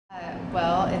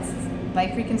Well, it's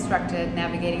Life Reconstructed,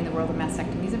 Navigating the World of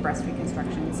Mastectomies and Breast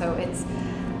Reconstruction. So it's,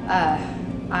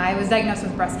 I was diagnosed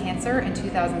with breast cancer in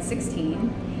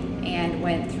 2016 and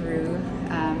went through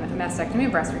mastectomy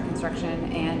and breast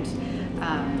reconstruction. And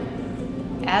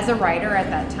as a writer at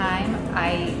that time,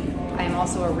 I am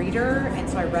also a reader, and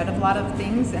so I read a lot of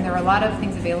things, and there were a lot of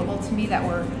things available to me that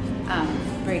were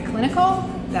very clinical,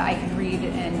 that I could read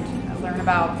and learn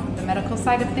about the medical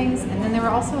side of things. And then there were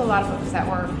also a lot of books that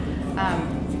were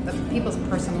people's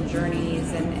personal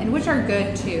journeys, and which are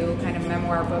good too, kind of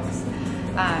memoir books.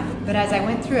 But as I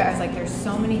went through it, I was like, there's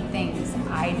so many things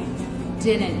I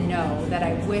didn't know that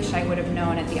I wish I would have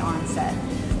known at the onset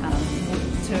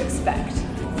to expect.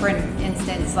 For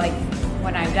instance, like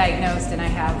when I'm diagnosed and I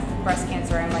have breast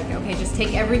cancer, I'm like, okay, just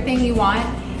take everything you want,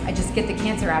 I just get the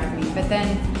cancer out of me. But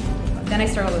then I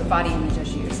struggled with body image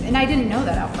issues, and I didn't know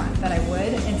that out front that I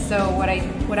would. And so what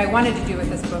I wanted to do with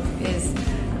this book is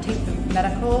take the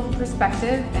medical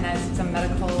perspective and add some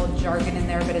medical jargon in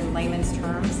there, but in layman's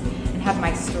terms, and have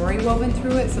my story woven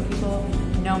through it so people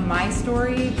know my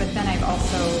story. But then I've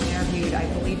also interviewed, I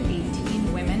believe,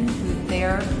 18 women who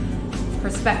their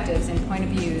perspectives and point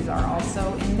of views are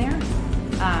also in there.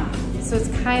 So it's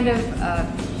kind of a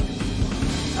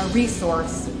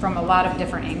resource from a lot of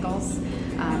different angles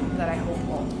that I hope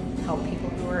will help people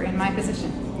who are in my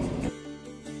position.